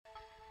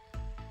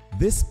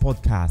This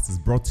podcast is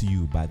brought to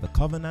you by the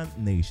Covenant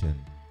Nation.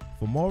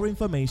 For more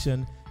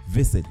information,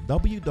 visit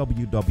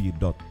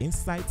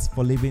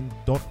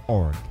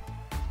www.insightsforliving.org.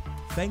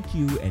 Thank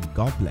you and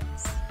God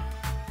bless.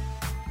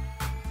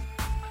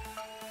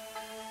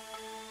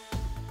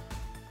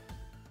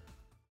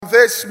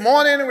 This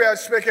morning we are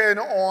speaking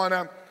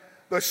on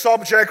the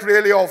subject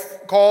really of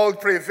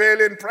called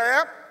prevailing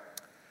prayer.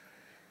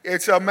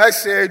 It's a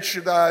message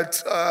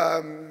that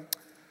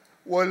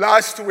will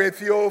last with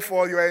you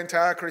for your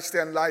entire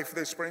Christian life,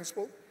 this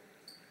principle.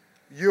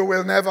 You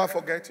will never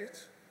forget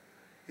it.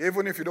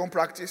 Even if you don't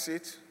practice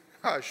it,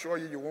 I assure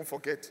you, you won't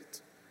forget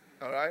it.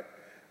 All right?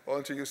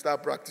 Until you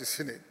start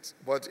practicing it.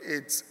 But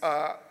it's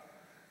a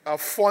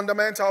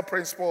fundamental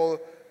principle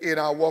in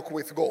our walk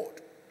with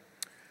God.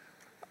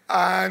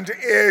 And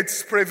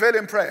it's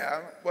prevailing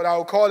prayer, but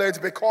I'll call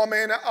it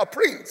becoming a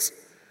prince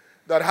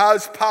that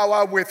has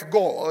power with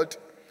God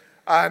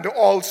and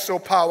also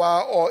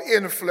power or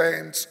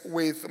influence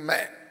with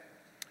men.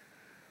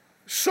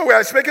 So we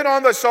are speaking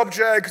on the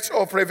subject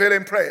of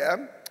prevailing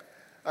prayer.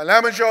 And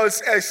let me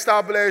just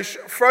establish,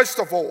 first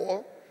of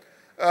all,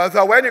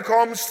 that when it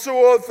comes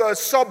to the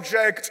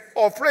subject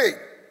of praying,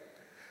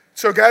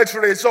 to get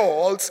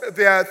results,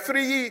 there are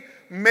three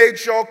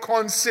major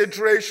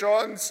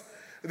considerations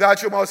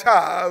that you must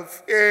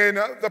have in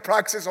the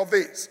practice of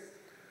this.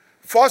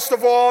 First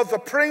of all, the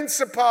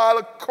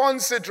principal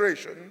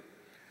consideration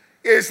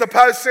is the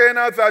person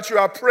that you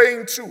are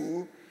praying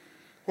to,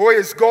 who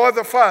is God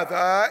the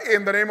Father,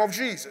 in the name of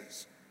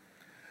Jesus.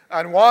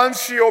 And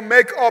once you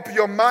make up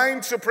your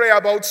mind to pray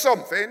about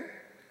something,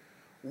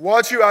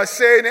 what you are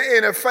saying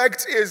in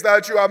effect is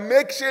that you are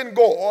making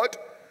God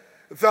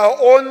the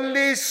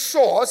only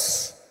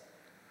source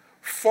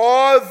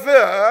for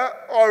the,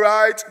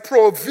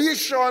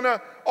 provision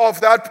of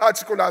that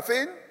particular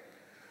thing,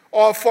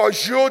 or for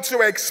you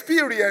to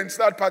experience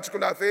that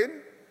particular thing.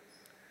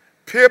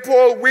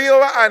 People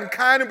will and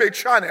can be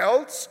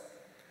channels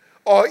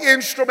or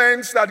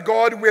instruments that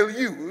God will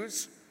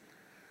use,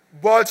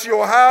 but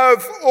you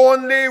have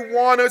only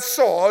one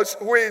source,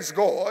 who is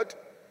God.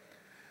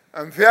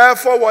 And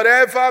therefore,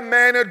 whatever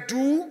men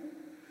do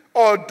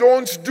or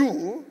don't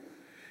do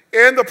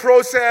in the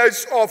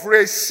process of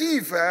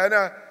receiving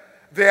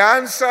the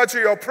answer to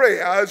your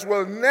prayers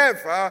will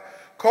never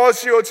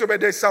cause you to be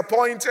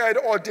disappointed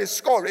or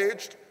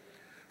discouraged,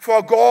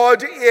 for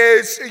God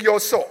is your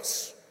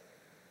source.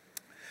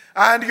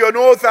 And you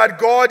know that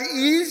God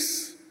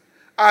is,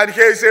 and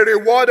He is a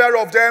rewarder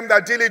of them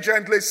that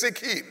diligently seek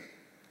Him.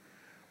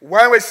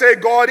 When we say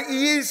God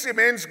is, it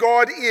means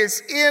God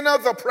is in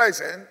the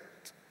present.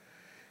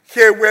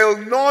 He will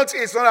not,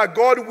 it's not that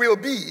God will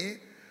be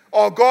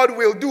or God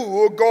will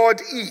do, God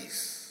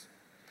is.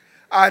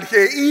 And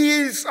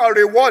He is a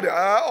rewarder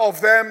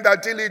of them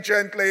that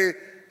diligently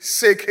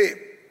seek Him.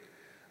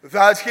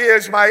 That He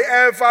is my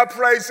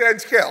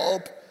ever-present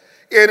help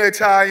in a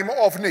time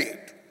of need.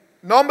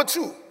 Number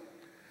two,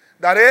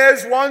 that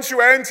is, once you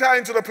enter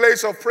into the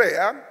place of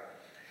prayer,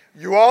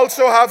 you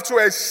also have to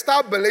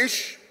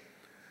establish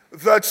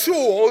the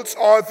tools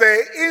or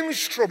the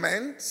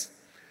instruments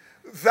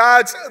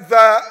that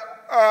the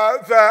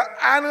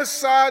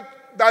answer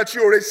that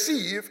you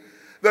receive,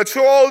 the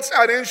tools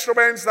and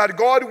instruments that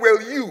God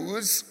will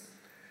use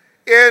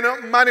in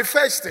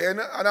manifesting,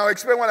 and I'll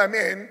explain what I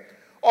mean,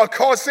 or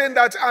causing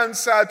that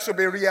answer to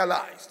be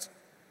realized.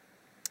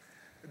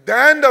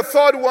 Then the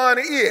third one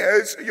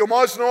is, you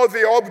must know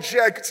the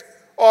object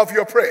of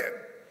your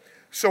prayer.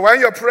 So when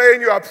you are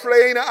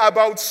praying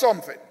about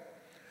something.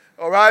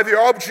 All right, the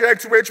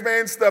object, which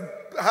means the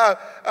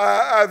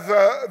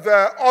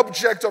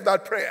object of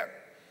that prayer.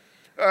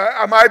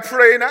 Am I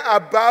praying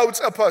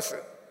about a person?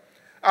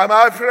 Am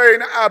I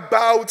praying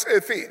about a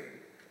thing?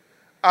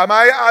 Am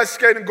I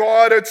asking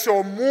God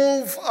to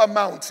move a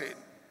mountain?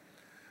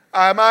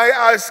 Am I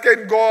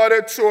asking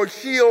God to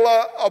heal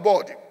a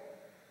body?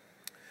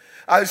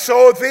 And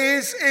so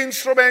this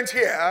instrument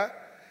here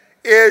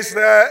is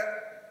the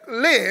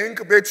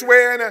link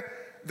between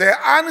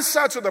the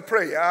answer to the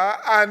prayer,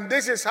 and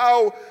this is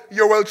how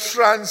you will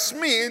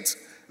transmit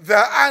the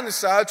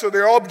answer to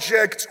the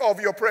object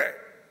of your prayer.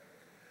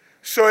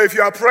 So if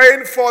you are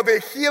praying for the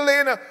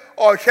healing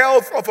or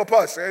health of a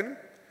person,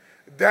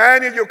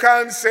 then you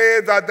can say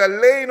that the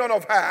laying on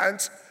of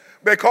hands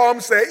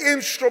becomes the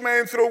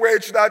instrument through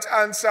which that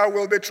answer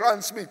will be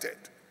transmitted.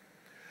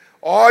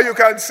 Or you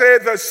can say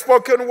the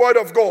spoken word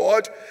of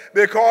God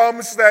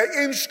becomes the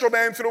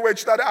instrument through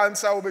which that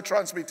answer will be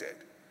transmitted.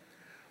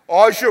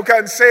 Or you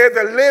can say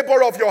the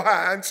labor of your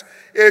hands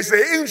is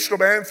the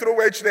instrument through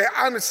which the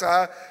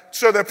answer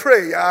to the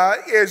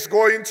prayer is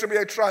going to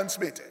be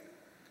transmitted.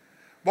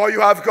 But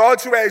you have got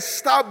to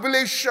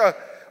establish,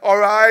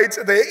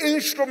 the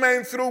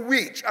instrument through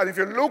which, and if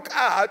you look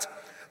at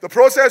the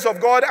process of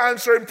God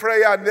answering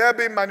prayer and there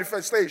being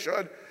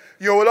manifestation,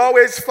 you will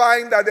always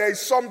find that there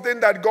is something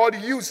that God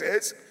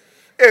uses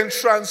in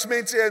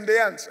transmitting the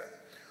answer.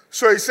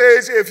 So He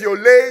says, if you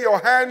lay your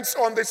hands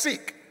on the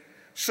sick,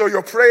 so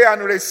you pray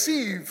and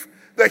receive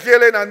the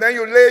healing, and then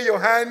you lay your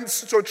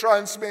hands to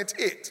transmit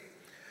it.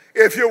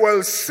 If you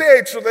will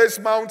say to this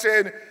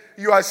mountain,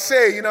 you are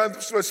saying,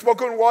 the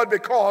spoken word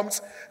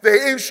becomes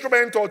the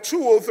instrument or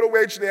tool through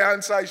which the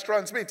answer is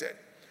transmitted.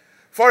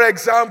 For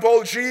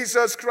example,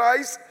 Jesus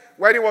Christ,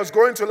 when he was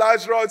going to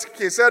Lazarus,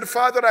 he said,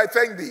 Father, I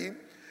thank thee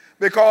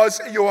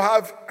because you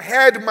have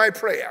heard my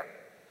prayer.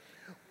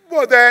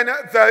 But then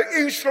the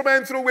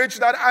instrument through which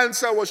that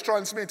answer was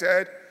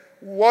transmitted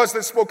was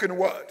the spoken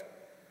word.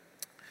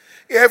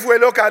 If we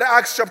look at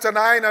Acts chapter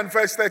 9 and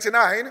verse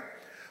 39,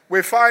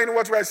 we find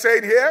what we're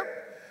saying here,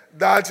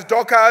 that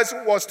Dorcas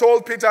was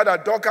told Peter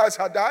that Dorcas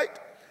had died.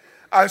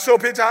 And so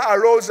Peter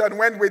arose and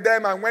went with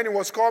them, and when he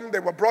was come, they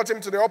were brought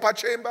him to the upper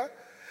chamber.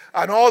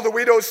 And all the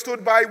widows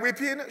stood by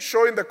weeping,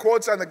 showing the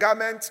coats and the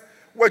garments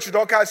which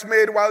Dorcas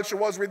made while she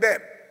was with them.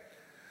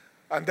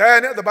 And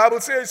then the Bible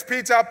says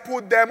Peter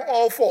put them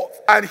all forth,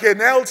 and he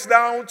knelt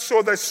down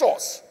to the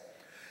source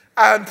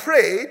and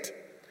prayed,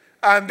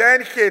 and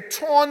then he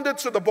turned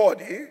to the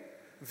body,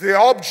 the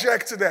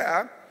object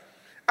there,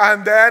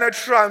 and then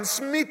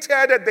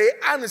transmitted the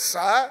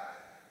answer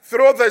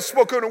through the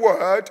spoken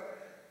word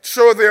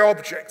to the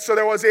object. So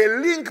there was a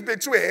link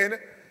between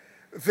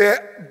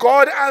the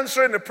God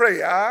answering the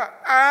prayer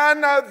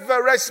and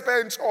the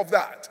response of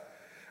that.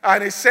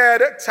 And he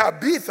said,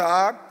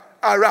 Tabitha,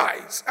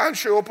 arise. And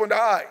she opened her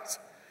eyes.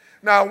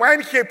 Now,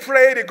 when he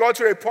prayed, he got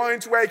to a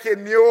point where he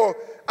knew,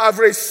 I've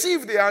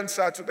received the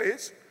answer to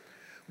this.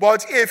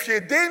 But if he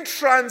didn't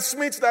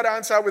transmit that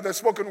answer with the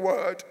spoken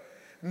word,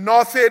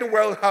 nothing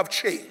will have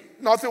changed.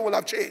 Nothing will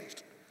have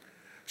changed.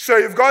 So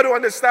you've got to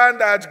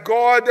understand that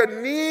God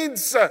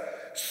needs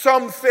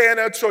something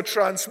to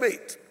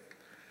transmit.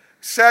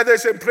 Said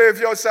this in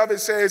previous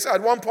services.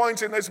 At one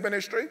point in this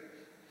ministry,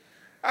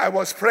 I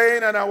was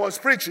praying and I was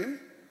preaching.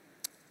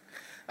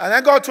 And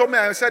then God told me,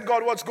 I said,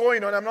 God, what's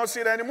going on? I'm not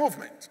seeing any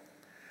movement.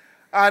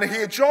 And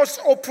he just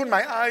opened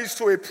my eyes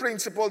to a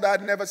principle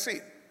that I'd never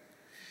seen.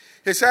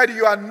 He said,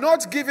 you are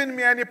not giving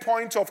me any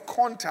point of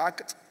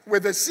contact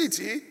with the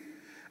city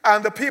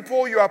and the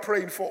people you are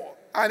praying for.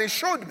 And he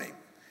showed me.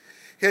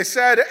 He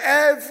said,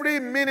 every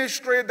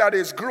ministry that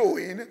is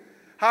growing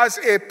has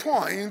a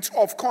point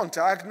of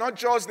contact, not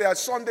just their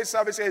Sunday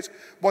services,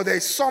 but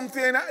there's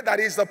something that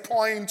is the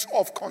point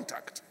of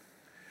contact.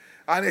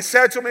 And he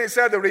said to me, he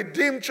said, the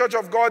Redeemed Church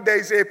of God, there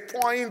is a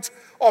point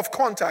of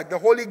contact, the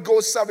Holy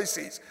Ghost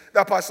services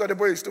that Pastor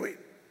Debo is doing.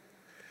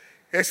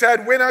 He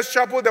said, Winners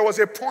Chapel, there was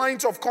a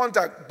point of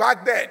contact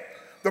back then,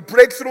 the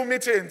breakthrough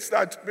meetings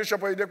that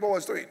Bishop Oyedepo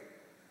was doing.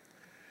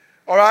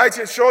 All right,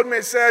 he showed me,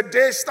 he said,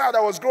 Daystar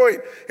that was growing.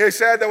 He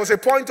said there was a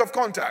point of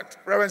contact.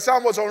 Reverend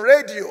Sam was on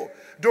radio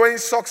doing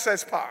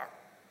Success Power.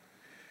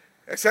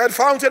 He said,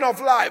 Fountain of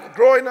Life,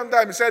 growing on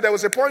them. He said there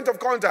was a point of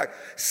contact,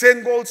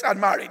 singles and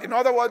married. In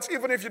other words,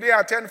 even if you didn't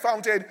attend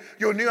Fountain,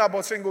 you knew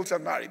about singles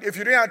and married. If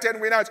you didn't attend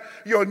Winners,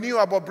 you knew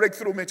about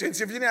breakthrough meetings.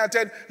 If you didn't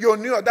attend, you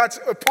knew that's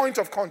a point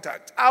of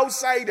contact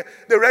outside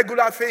the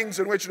regular things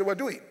in which they were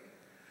doing.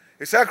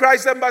 He said,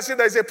 Christ Embassy,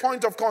 there's a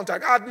point of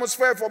contact,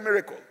 atmosphere for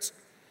miracles.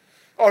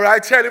 All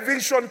right,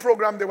 television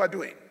program they were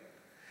doing.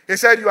 He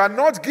said, you are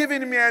not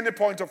giving me any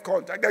point of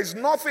contact. There's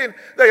nothing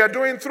that you're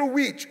doing through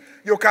which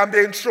you can be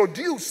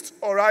introduced,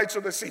 all right, to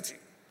the city.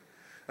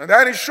 And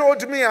then he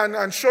showed me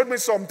and showed me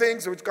some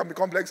things which can be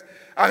complex.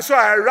 And so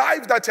I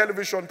arrived at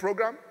television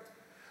program.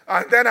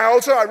 And then I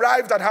also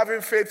arrived at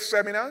having faith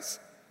seminars.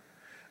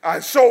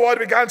 And so what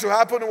began to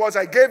happen was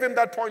I gave him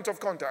that point of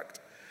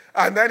contact.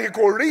 And then he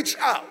could reach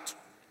out.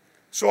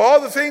 So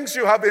all the things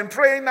you have been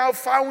praying now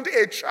found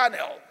a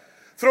channel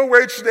through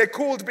which they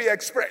could be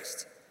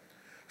expressed.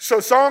 So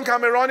someone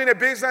can be running a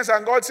business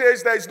and God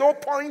says there is no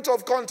point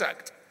of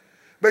contact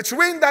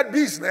between that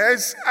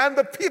business and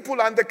the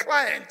people and the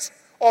clients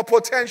or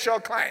potential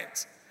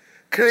clients.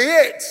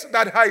 Create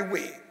that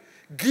highway.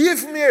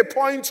 Give me a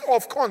point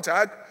of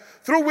contact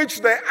through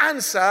which the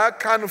answer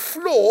can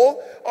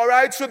flow, all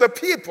right, to the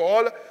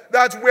people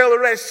that will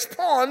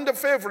respond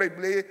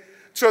favorably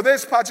to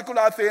this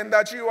particular thing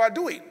that you are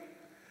doing.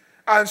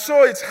 And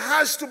so it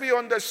has to be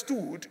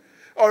understood,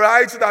 all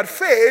right, that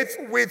faith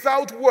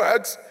without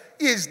works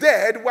is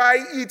dead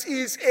while it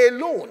is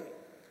alone.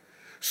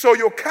 So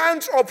you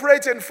can't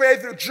operate in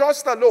faith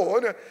just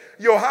alone.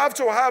 You have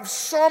to have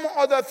some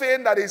other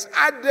thing that is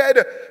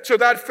added to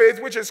that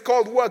faith, which is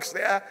called works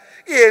there,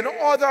 in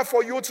order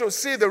for you to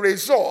see the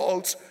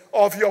results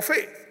of your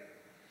faith.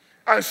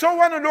 And so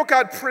when we look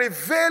at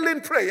prevailing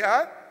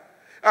prayer,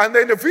 and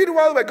the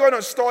individual we're going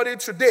to study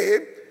today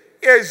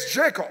is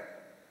Jacob.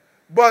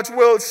 But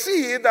we'll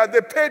see that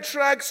the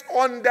patriarchs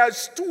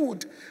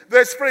understood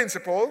this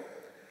principle.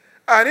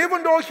 And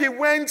even though he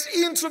went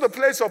into the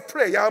place of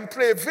prayer and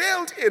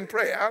prevailed in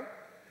prayer,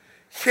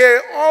 he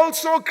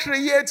also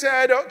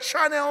created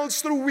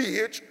channels through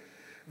which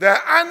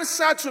the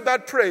answer to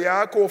that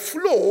prayer could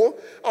flow,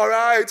 all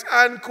right,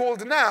 and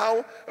could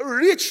now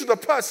reach the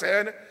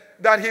person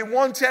that he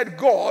wanted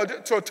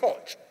God to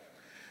touch.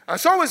 And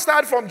so we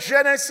start from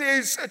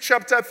Genesis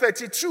chapter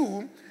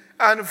 32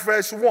 and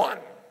verse 1.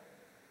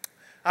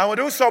 And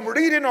we'll do some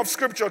reading of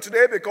scripture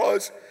today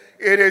because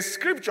it is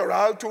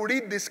scriptural to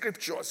read the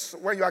scriptures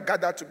when you are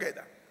gathered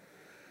together.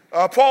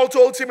 Paul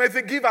told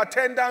Timothy, give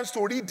attendance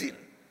to reading.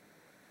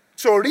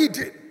 So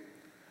reading.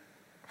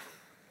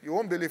 You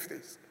won't believe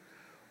this.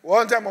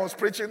 One time I was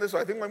preaching this,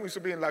 I think when we used to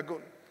be in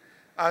Lagoon.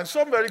 And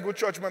some very good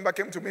church member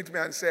came to meet me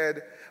and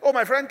said, oh,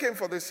 my friend came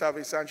for this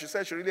service, and she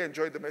said she really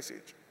enjoyed the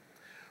message.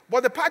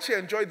 But the part she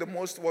enjoyed the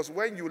most was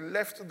when you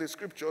left the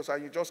scriptures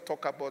and you just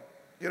talk about,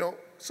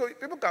 so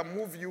people can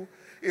move you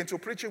into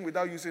preaching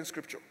without using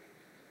scripture.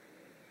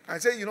 I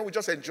say, we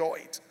just enjoy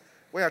it.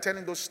 When you're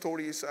telling those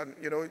stories and,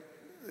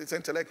 it's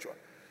intellectual.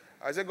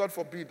 I say, God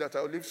forbid that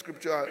I'll leave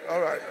scripture.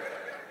 All right.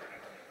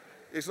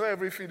 It's not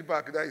every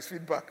feedback that is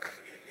feedback.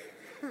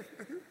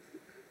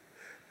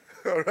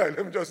 All right,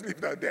 let me just leave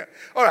that there.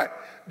 All right,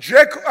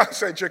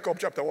 Jacob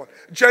chapter 1.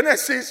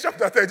 Genesis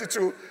chapter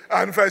 32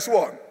 and verse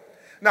 1.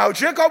 Now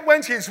Jacob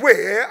went his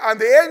way, and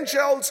the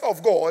angels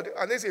of God,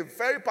 and this is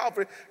very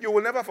powerful, you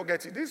will never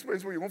forget it. This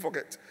principle you won't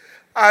forget.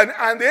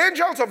 And the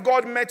angels of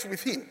God met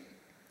with him.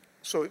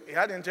 So he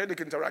had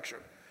angelic interaction.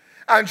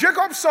 And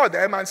Jacob saw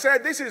them and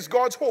said, this is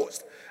God's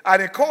host.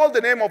 And he called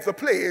the name of the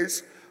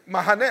place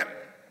Mahanaim.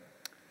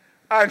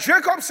 And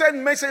Jacob sent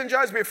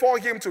messengers before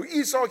him to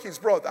Esau, his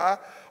brother,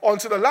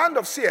 unto the land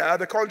of Seir,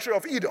 the country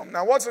of Edom.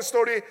 Now, what's the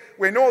story?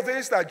 We know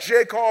this, that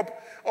Jacob,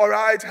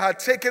 had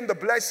taken the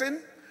blessing,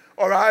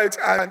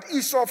 and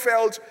Esau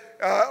felt,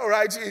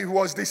 he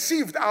was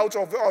deceived out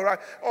of,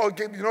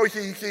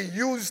 he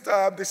used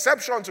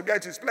deception to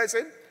get his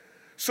blessing.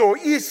 So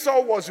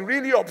Esau was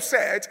really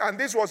upset, and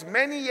this was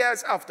many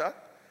years after,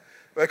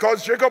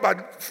 because Jacob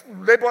had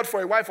labored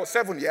for a wife for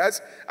 7 years,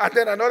 and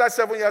then another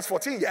 7 years,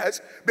 14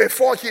 years,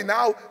 before he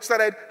now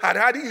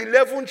had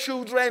 11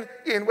 children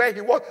in where he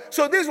was.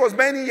 So this was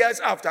many years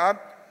after,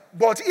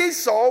 but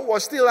Esau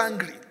was still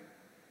angry.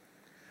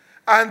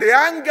 And the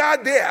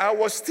anger there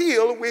was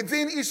still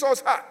within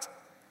Esau's heart.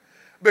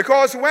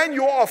 Because when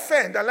you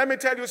offend, and let me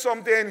tell you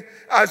something,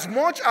 as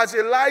much as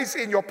it lies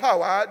in your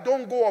power,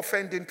 don't go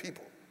offending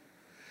people.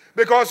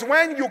 Because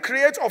when you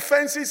create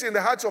offenses in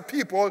the hearts of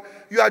people,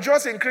 you are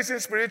just increasing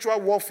spiritual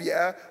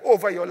warfare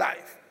over your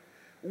life.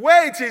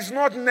 Where it is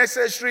not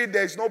necessary,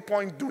 there is no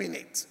point doing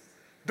it.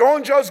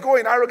 Don't just go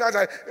in arrogance,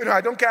 I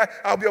don't care,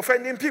 I'll be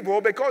offending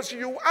people, because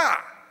you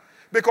are.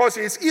 Because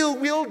it's ill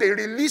will, they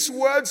release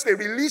words, they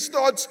release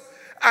thoughts,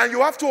 and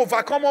you have to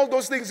overcome all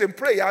those things in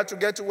prayer to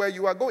get to where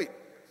you are going.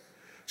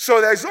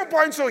 So there's no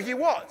point, so he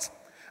was.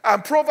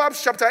 And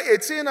Proverbs chapter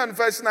 18 and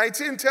verse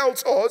 19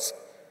 tells us,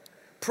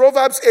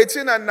 Proverbs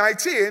 18 and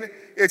 19,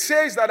 it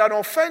says that an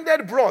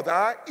offended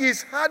brother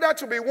is harder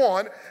to be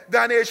won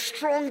than a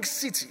strong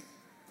city.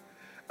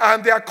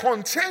 And their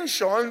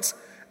contentions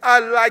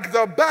are like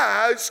the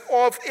bars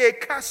of a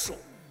castle.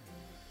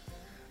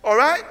 All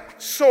right?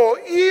 So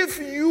if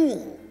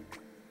you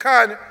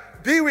can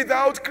be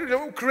without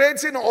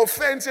creating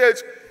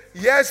offenses,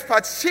 yes,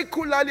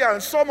 particularly,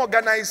 and some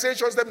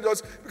organizations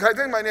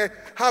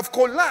have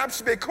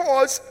collapsed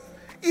because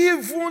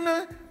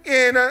even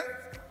in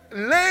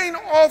laying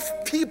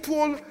off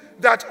people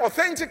that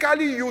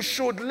authentically you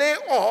should lay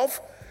off,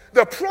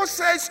 the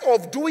process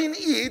of doing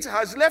it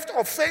has left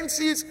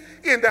offenses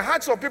in the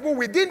hearts of people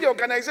within the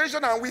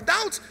organization and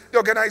without the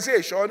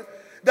organization,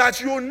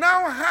 that you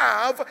now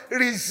have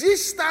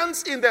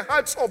resistance in the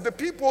hearts of the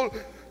people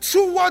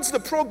towards the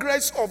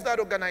progress of that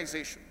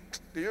organization.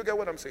 Do you get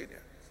what I'm saying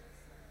here?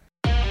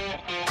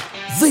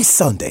 This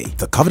Sunday,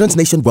 the Covenant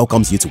Nation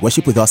welcomes you to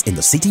worship with us in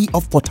the city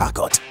of Port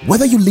Harcourt.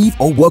 Whether you live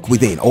or work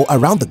within or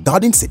around the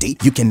Garden City,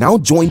 you can now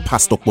join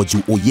Pastor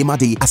Poju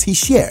Oyemade as he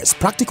shares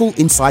practical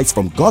insights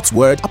from God's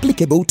Word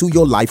applicable to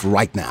your life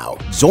right now.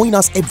 Join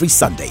us every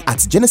Sunday at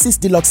Genesis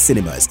Deluxe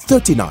Cinemas,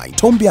 39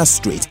 Tombia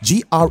Street,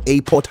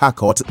 GRA Port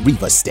Harcourt,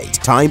 Rivers State.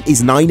 Time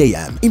is 9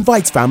 a.m.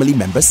 Invite family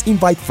members,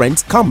 invite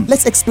friends. Come,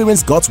 let's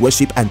experience God's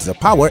worship and the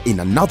power in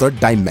another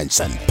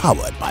dimension.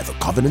 Powered by the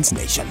Covenant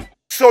Nation.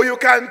 So you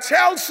can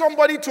tell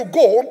somebody to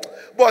go,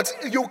 but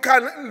you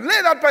can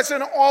lay that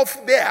person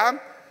off there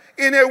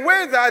in a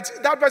way that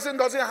that person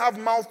doesn't have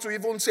mouth to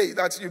even say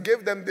that you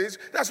gave them this.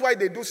 That's why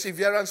they do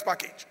severance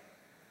package.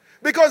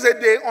 Because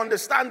they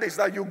understand this,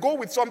 that you go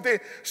with something.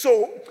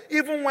 So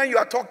even when you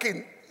are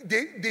talking,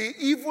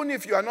 even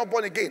if you are not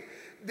born again,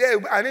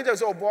 I need to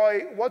say, oh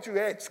boy, what you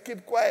ate,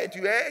 keep quiet.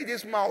 You ate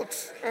this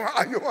mouth.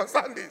 You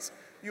understand this?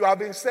 You have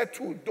been said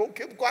to, don't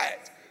keep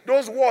quiet.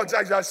 Those words,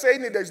 as you are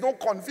saying it, there's no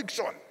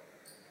conviction.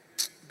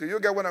 Do you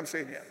get what I'm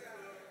saying here?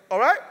 All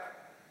right?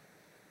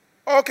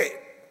 Okay.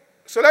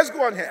 So let's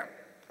go on here.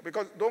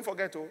 Because don't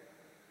forget,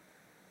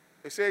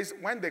 it says,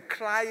 when the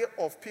cry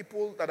of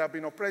people that have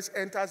been oppressed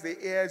enters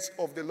the ears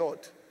of the Lord,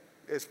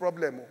 there's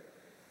problem.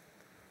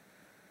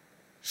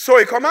 So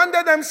he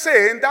commanded them,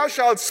 saying, thou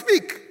shalt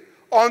speak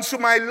unto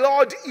my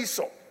lord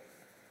Esau.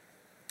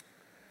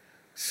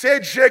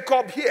 Say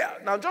Jacob here.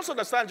 Now just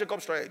understand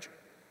Jacob's strategy.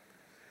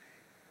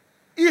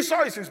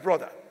 Esau is his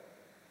brother.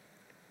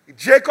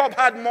 Jacob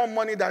had more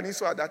money than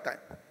Esau at that time.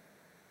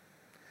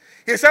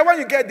 He said, when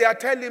you get there,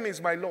 tell him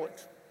he's my Lord.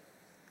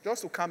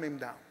 Just to calm him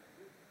down.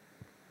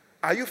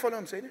 Are you following what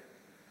I'm saying?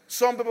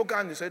 Some people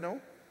can't say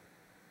no.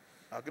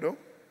 No.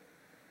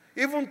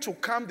 Even to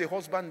calm the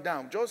husband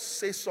down, just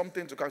say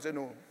something to calm. Say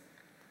no.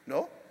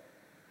 No.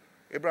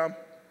 Abraham,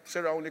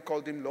 Sarah only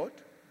called him Lord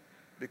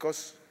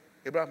because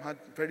Abraham had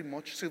very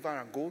much silver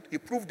and gold. He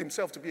proved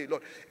himself to be a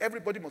Lord.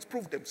 Everybody must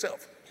prove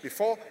themselves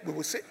before we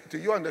will say, do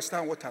you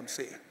understand what I'm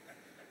saying?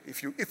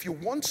 If you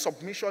want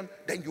submission,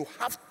 then you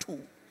have to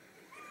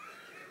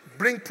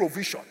bring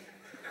provision.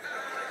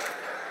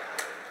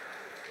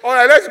 All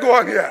right, let's go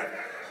on here.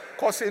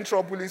 Causing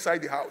trouble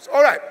inside the house.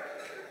 All right.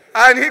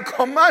 And he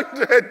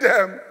commanded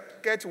them,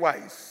 get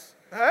wise.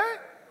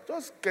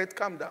 Just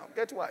calm down.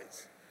 Get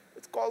wise.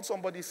 It's called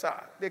somebody, sir.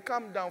 They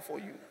calm down for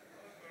you.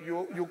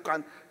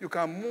 You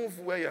can move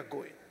where you're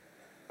going.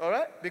 All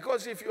right?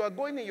 Because if you are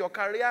going in your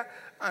career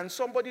and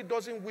somebody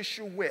doesn't wish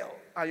you well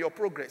and your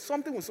progress,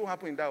 something will still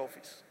happen in that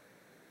office.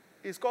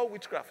 It's called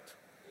witchcraft.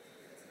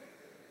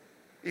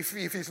 If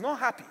he's not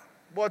happy.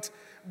 But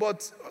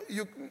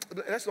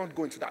let's not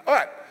go into that. All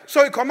right.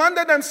 So he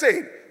commanded them,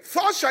 saying,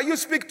 thus shall you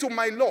speak to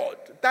my Lord,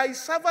 thy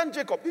servant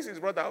Jacob. This is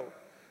brother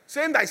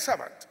saying thy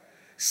servant.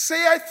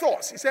 Say I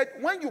thus. He said,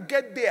 when you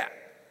get there,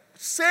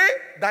 say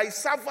thy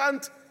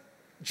servant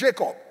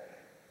Jacob.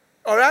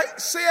 All right?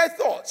 Say I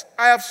thought,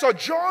 I have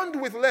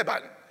sojourned with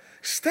Laban,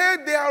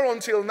 stayed there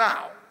until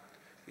now.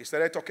 He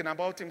started talking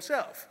about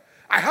himself.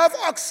 I have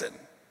oxen,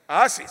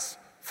 asses,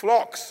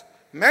 flocks,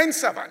 men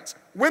servants,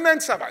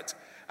 women servants.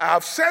 I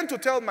have sent to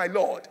tell my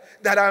Lord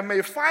that I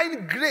may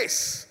find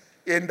grace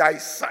in thy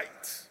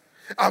sight.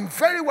 I'm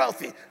very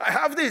wealthy. I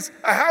have this,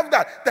 I have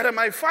that I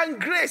might find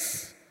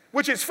grace,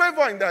 which is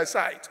favor in thy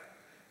sight.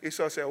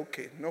 Esau said,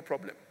 okay, no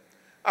problem.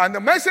 And the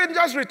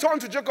messengers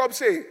returned to Jacob,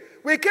 saying,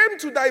 we came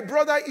to thy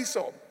brother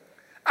Esau,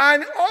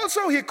 and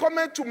also he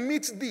cometh to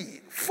meet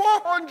thee.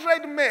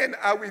 400 men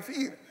are with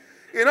him.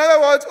 In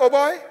other words, oh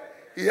boy,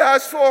 he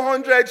has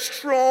 400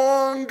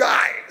 strong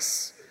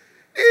guys.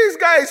 This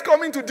guy is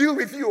coming to deal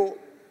with you.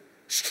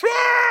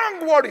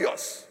 Strong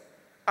warriors.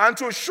 And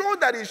to show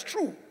that it's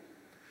true,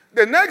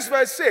 the next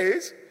verse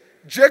says,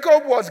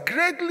 Jacob was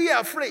greatly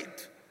afraid.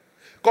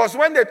 Because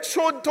when they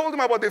told him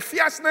about the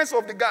fierceness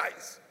of the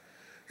guys,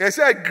 he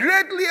said,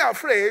 greatly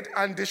afraid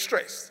and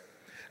distressed.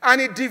 And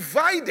he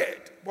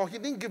divided, but he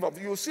didn't give up.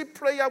 You see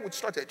prayer with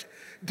strategy.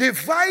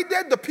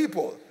 Divided the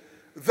people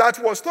that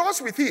was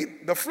thus with him,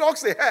 the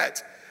flocks they had,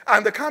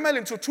 and the camel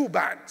into 2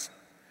 bands.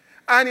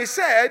 And he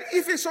said,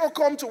 if Esau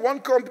come to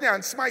one company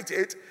and smite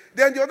it,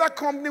 then the other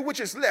company which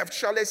is left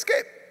shall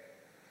escape.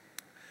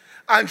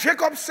 And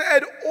Jacob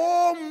said,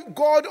 O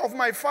God of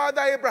my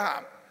father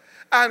Abraham,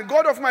 and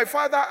God of my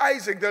father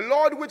Isaac, the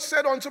Lord which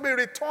said unto me,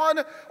 return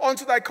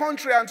unto thy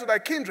country and to thy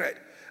kindred,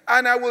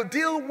 and I will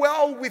deal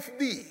well with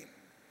thee.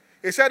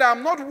 He said, I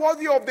am not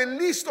worthy of the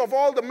least of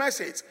all the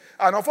message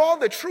and of all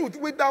the truth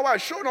which thou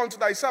hast shown unto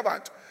thy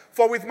servant.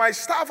 For with my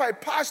staff I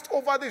passed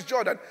over this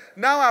Jordan.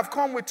 Now I have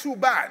come with 2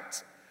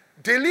 bands.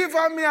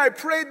 Deliver me, I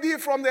pray thee,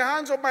 from the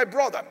hands of my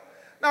brother.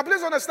 Now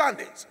please understand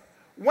this.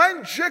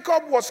 When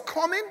Jacob was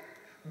coming,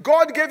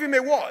 God gave him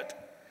a word.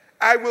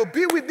 I will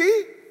be with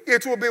thee.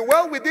 It will be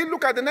well with thee.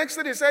 Look at the next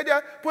thing he said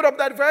here. Put up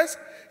that verse.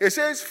 It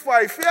says, for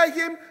I fear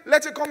him,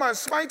 let him come and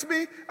smite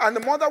me, and the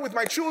mother with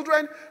my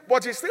children.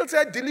 But he still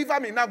said, deliver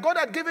me. Now God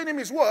had given him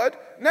his word.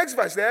 Next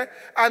verse there.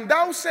 And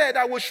thou said,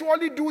 I will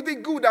surely do thee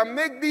good, and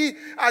make thee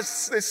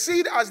as the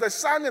seed as the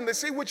sand in the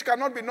sea, which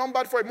cannot be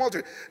numbered for a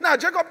multitude. Now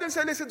Jacob didn't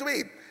say, listen to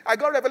me. I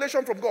got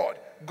revelation from God.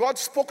 God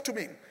spoke to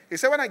me. He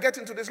said, when I get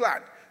into this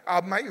land,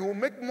 he will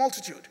make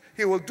multitude.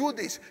 He will do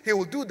this. He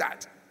will do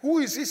that. Who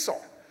is Esau?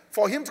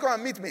 For him to come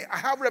and meet me. I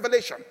have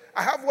revelation.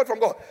 I have word from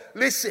God.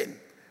 Listen,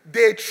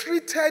 they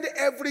treated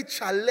every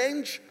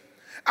challenge,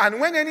 and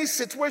when any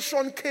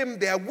situation came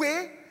their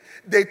way,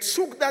 they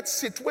took that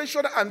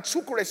situation and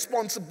took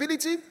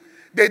responsibility.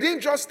 They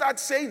didn't just start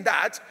saying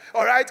that,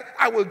 all right,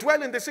 I will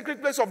dwell in the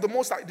secret place of the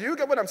Most High. Do you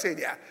get what I'm saying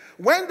here?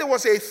 When there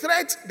was a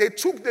threat, they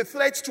took the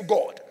threat to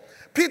God.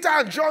 Peter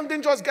and John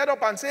didn't just get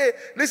up and say,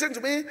 listen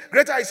to me,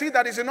 greater is he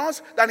that is in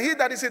us than he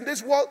that is in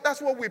this world.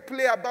 That's what we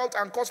play about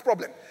and cause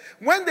problem.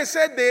 When they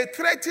said they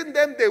threatened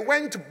them, they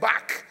went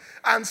back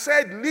and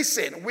said,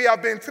 listen, we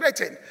have been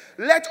threatened.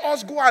 Let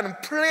us go and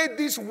pray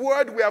this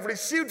word we have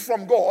received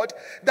from God,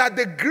 that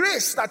the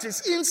grace that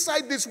is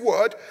inside this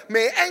word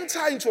may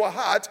enter into our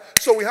heart,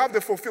 so we have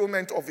the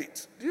fulfillment of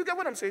it. Do you get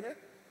what I'm saying here?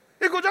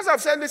 He could just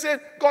have said, listen,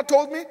 God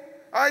told me.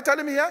 Are you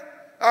telling me here?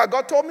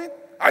 God told me.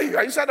 Are you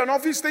inside an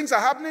office? Things are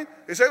happening.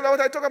 He said,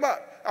 what I talk about?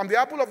 I'm the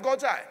apple of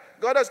God's eye.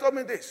 God has told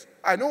me this.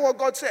 I know what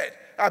God said.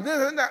 I'm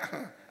this and that.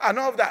 I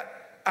know of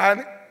that.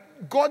 And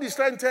God is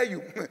trying to tell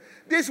you,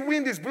 this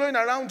wind is blowing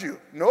around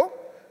you. No,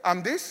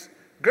 I'm this.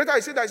 Greater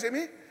is he that is in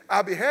me.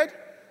 I'll be head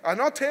and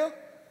not tail.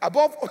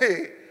 Above,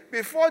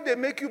 before they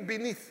make you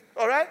beneath.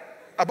 All right?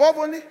 Above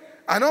only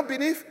and not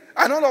beneath.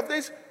 And all of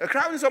this, the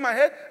crown is on my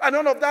head and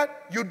all of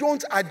that. You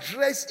don't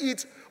address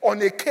it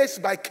on a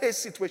case-by-case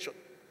situation.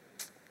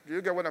 Do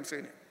you get what I'm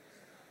saying?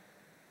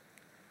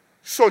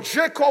 So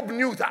Jacob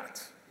knew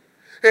that.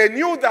 He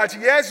knew that,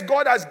 yes,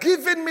 God has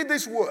given me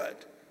this word.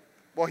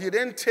 But he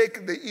didn't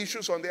take the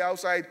issues on the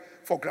outside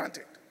for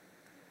granted.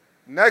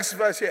 Next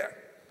verse here.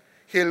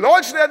 He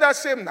lodged there that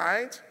same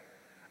night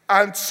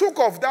and took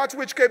of that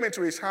which came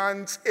into his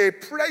hands a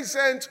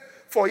present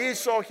for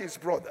Esau his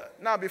brother.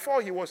 Now,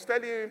 before he was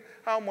telling him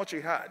how much he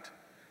had,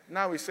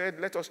 now he said,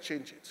 let us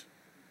change it.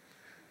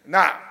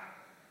 Now,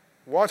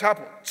 what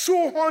happened?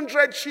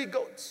 200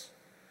 she-goats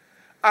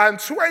and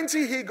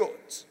 20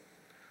 he-goats,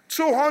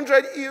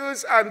 200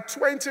 ewes and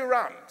 20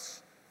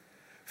 rams,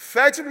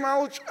 30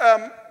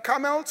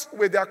 camels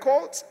with their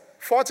colts,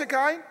 40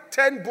 kine,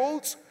 10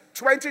 bulls,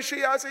 20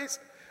 she-asses,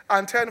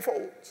 and 10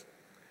 foals.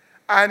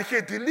 And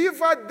he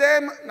delivered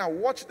them, now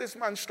watch this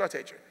man's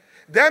strategy,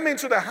 them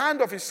into the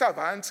hand of his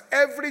servants,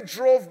 every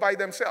drove by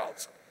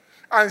themselves,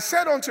 and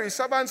said unto his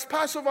servants,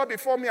 pass over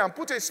before me and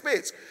put a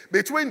space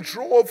between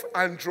drove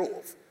and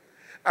drove.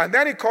 And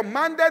then he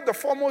commanded the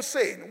foremost,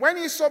 saying, when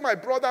Esau my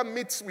brother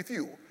meets with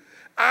you,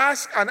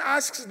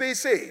 asks thee,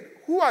 saying,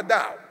 who art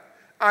thou,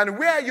 and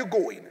where are you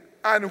going,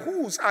 and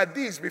whose are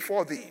these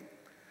before thee?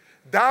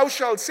 Thou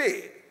shalt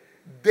say,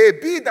 they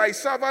be thy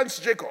servants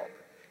Jacob.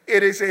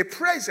 It is a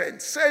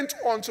present sent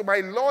unto my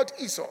lord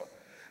Esau.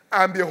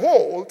 And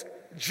behold,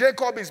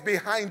 Jacob is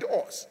behind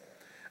us.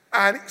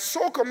 And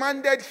so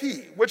commanded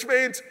he, which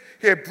means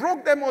he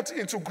broke them out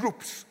into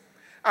groups.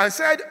 And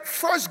said,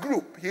 first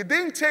group, he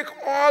didn't take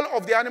all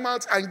of the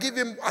animals and give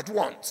him at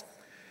once.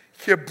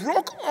 He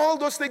broke all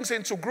those things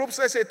into groups,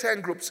 let's say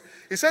 10 groups.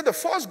 He said the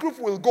first group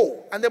will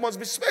go, and there must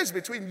be space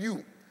between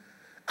you.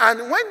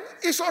 And when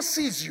Esau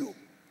sees you,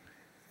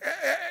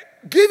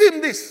 give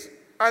him this,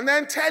 and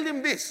then tell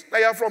him this, that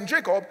you are from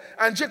Jacob,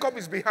 and Jacob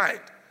is behind.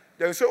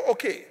 They will say,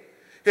 okay.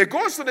 He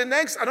goes to the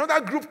next,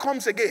 another group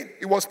comes again.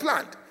 It was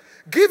planned.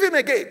 Give him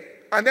again,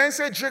 and then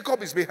say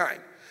Jacob is behind.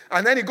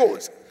 And then he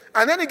goes.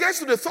 And then he gets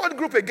to the third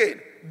group again.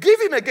 Give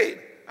him again,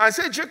 and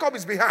say Jacob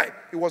is behind.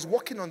 He was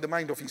working on the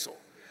mind of Esau.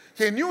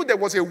 He knew there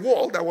was a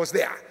wall that was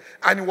there,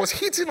 and he was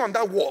hitting on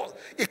that wall.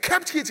 He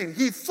kept hitting.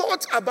 He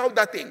thought about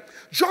that thing.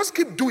 Just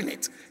keep doing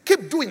it.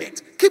 Keep doing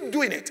it. Keep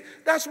doing it.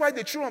 That's why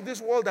the children of this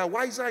world are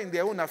wiser in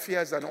their own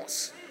affairs than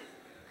us.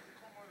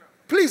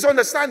 Please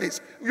understand this.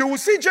 You will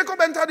see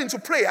Jacob entered into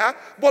prayer,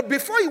 but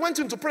before he went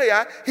into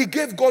prayer, he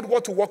gave God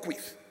what to work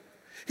with.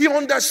 He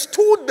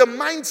understood the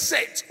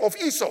mindset of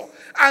Esau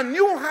and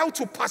knew how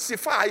to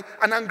pacify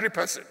an angry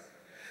person.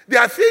 There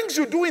are things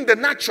you do in the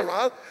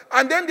natural,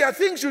 and then there are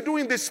things you do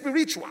in the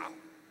spiritual.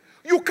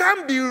 You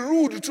can't be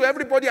rude to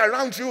everybody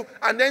around you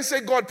and then say,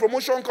 God,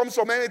 promotion comes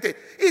from anything.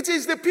 It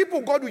is the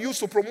people God will use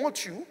to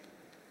promote you.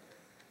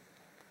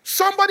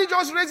 Somebody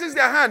just raises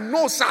their hand.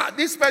 No, sir,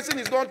 this person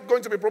is not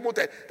going to be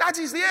promoted. That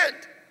is the end.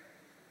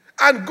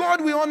 And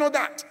God will honor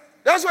that.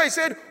 That's why he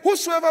said,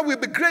 whosoever will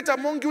be great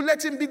among you,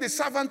 let him be the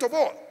servant of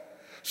all.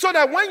 So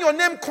that when your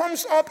name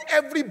comes up,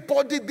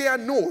 everybody there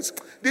knows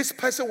this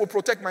person will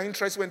protect my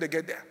interest when they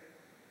get there.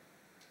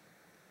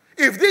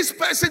 If this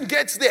person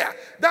gets there,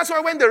 that's why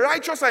when the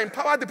righteous are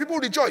empowered, the people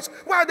rejoice.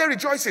 Why are they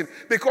rejoicing?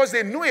 Because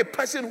they know a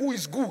person who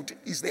is good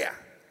is there.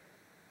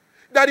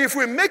 That if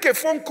we make a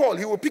phone call,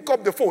 he will pick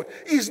up the phone.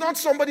 He's not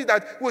somebody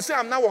that will say,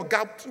 I'm now a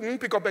gap, he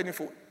won't pick up any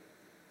phone.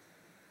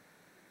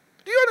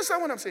 Do you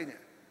understand what I'm saying here?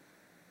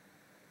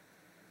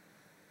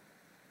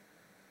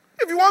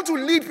 If you want to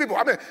lead people,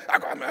 I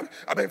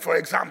mean, for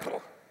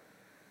example,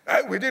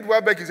 we did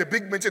Welbeck. It's a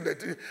big meeting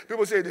that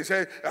people say, they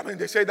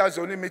say that's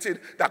the only meeting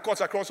that cuts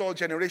across all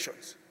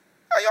generations.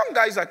 Young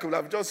guys I could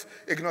have just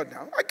ignored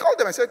now. I called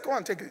them, I said, come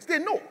on, take this. They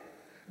know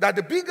that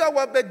the bigger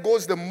Welbeck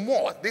goes, the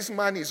more this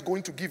man is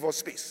going to give us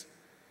space.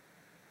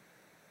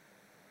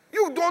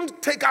 You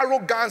don't take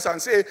arrogance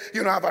and say,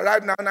 I've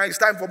arrived now it's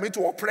time for me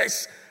to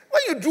oppress.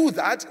 When you do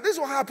that, this is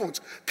what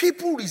happens.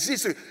 People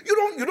resist.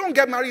 You don't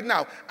get married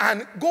now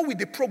and go with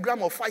the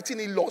program of fighting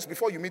in-laws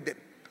before you meet them.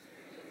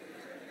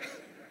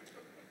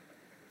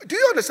 Do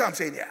you understand what I'm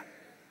saying here?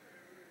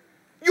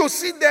 You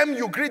see them,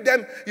 you greet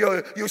them,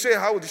 you say,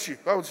 how old is she?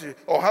 How old is she?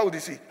 Or how old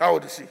is he? How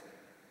old is he?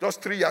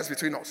 Just 3 years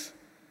between us.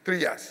 3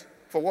 years.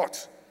 For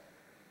what?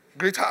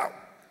 Greet how?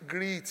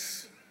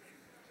 Greet.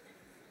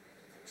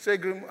 Say,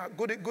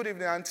 good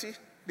evening, auntie.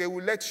 They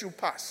will let you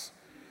pass.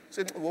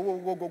 Say,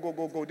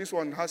 go. This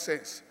one has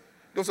sense.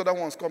 Those other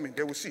ones coming,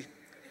 they will see.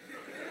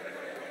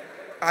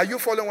 Are you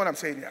following what I'm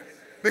saying here?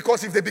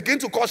 Because if they begin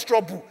to cause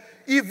trouble,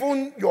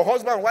 even your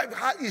husband and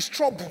wife is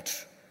troubled.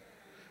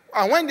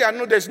 And when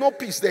there's no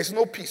peace, there's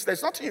no peace.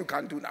 There's nothing you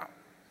can do now.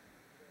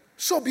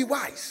 So be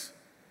wise.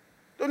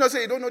 Don't just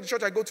say, you don't know the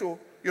church I go to.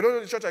 You don't know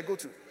the church I go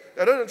to.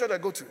 I don't know the church I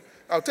go to.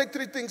 I'll take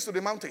 3 things to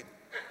the mountain.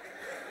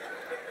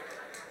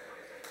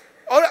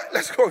 All right,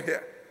 let's go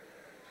here.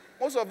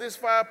 Most of this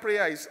fire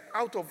prayer is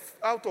out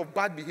of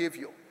bad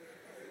behavior.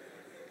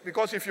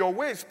 Because if your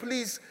ways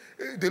please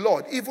the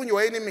Lord, even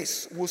your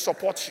enemies will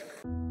support you.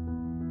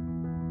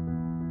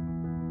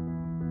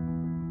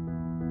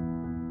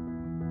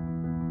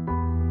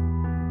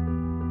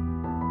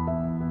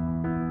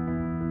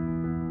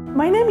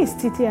 My name is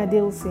Titi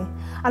Adelsi,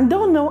 and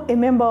though not a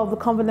member of the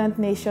Covenant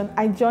Nation,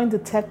 I joined the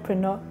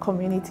Techpreneur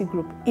community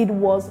group. It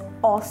was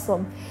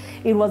awesome.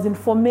 It was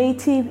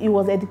informative, it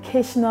was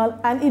educational,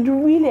 and it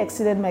really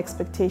exceeded my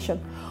expectation.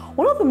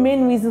 One of the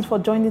main reasons for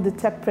joining the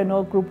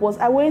Techpreneur group was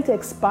I wanted to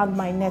expand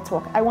my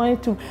network. I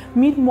wanted to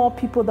meet more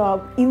people that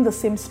are in the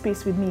same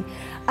space with me,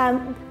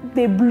 and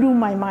they blew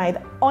my mind.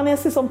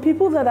 honestly, some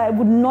people that I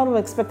would not have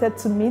expected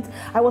to meet,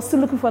 I was still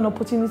looking for an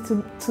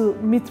opportunity to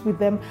meet with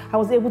them. I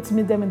was able to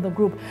meet them in the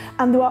group.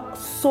 And they were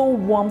so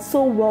warm,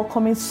 so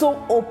welcoming,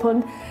 so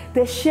open.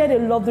 They shared a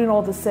lot during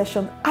all the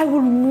session. I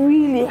would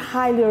really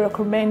highly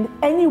recommend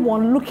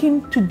anyone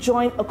looking to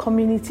join a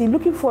community,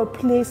 looking for a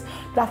place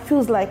that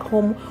feels like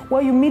home,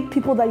 where you meet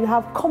people that you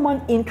have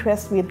common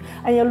interests with,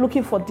 and you're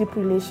looking for deep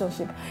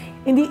relationship.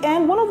 In the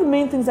end, one of the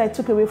main things I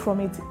took away from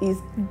it is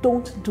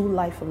don't do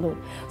life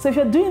alone. So if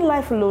you're doing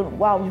life alone,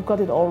 wow, you've got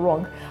it all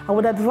wrong. I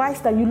would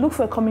advise that you look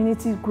for a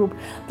community group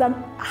that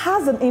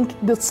has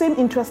the same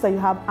interest that you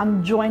have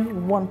and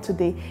join one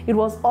today. It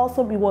was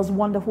awesome, it was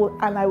wonderful,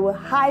 and I will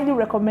highly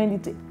recommend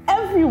it to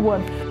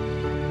everyone.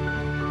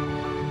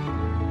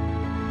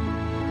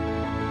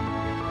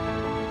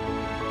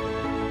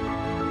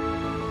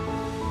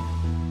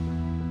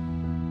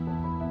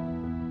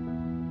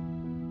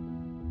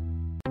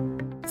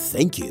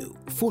 Thank you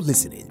for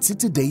listening to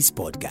today's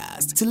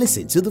podcast. To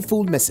listen to the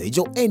full message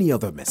or any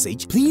other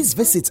message, please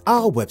visit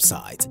our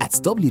website at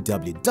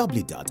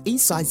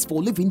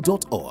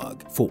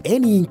www.insightsforliving.org. For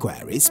any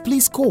inquiries,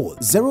 please call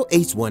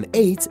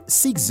 0818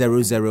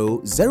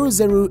 600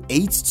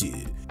 0082.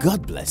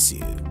 God bless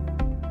you.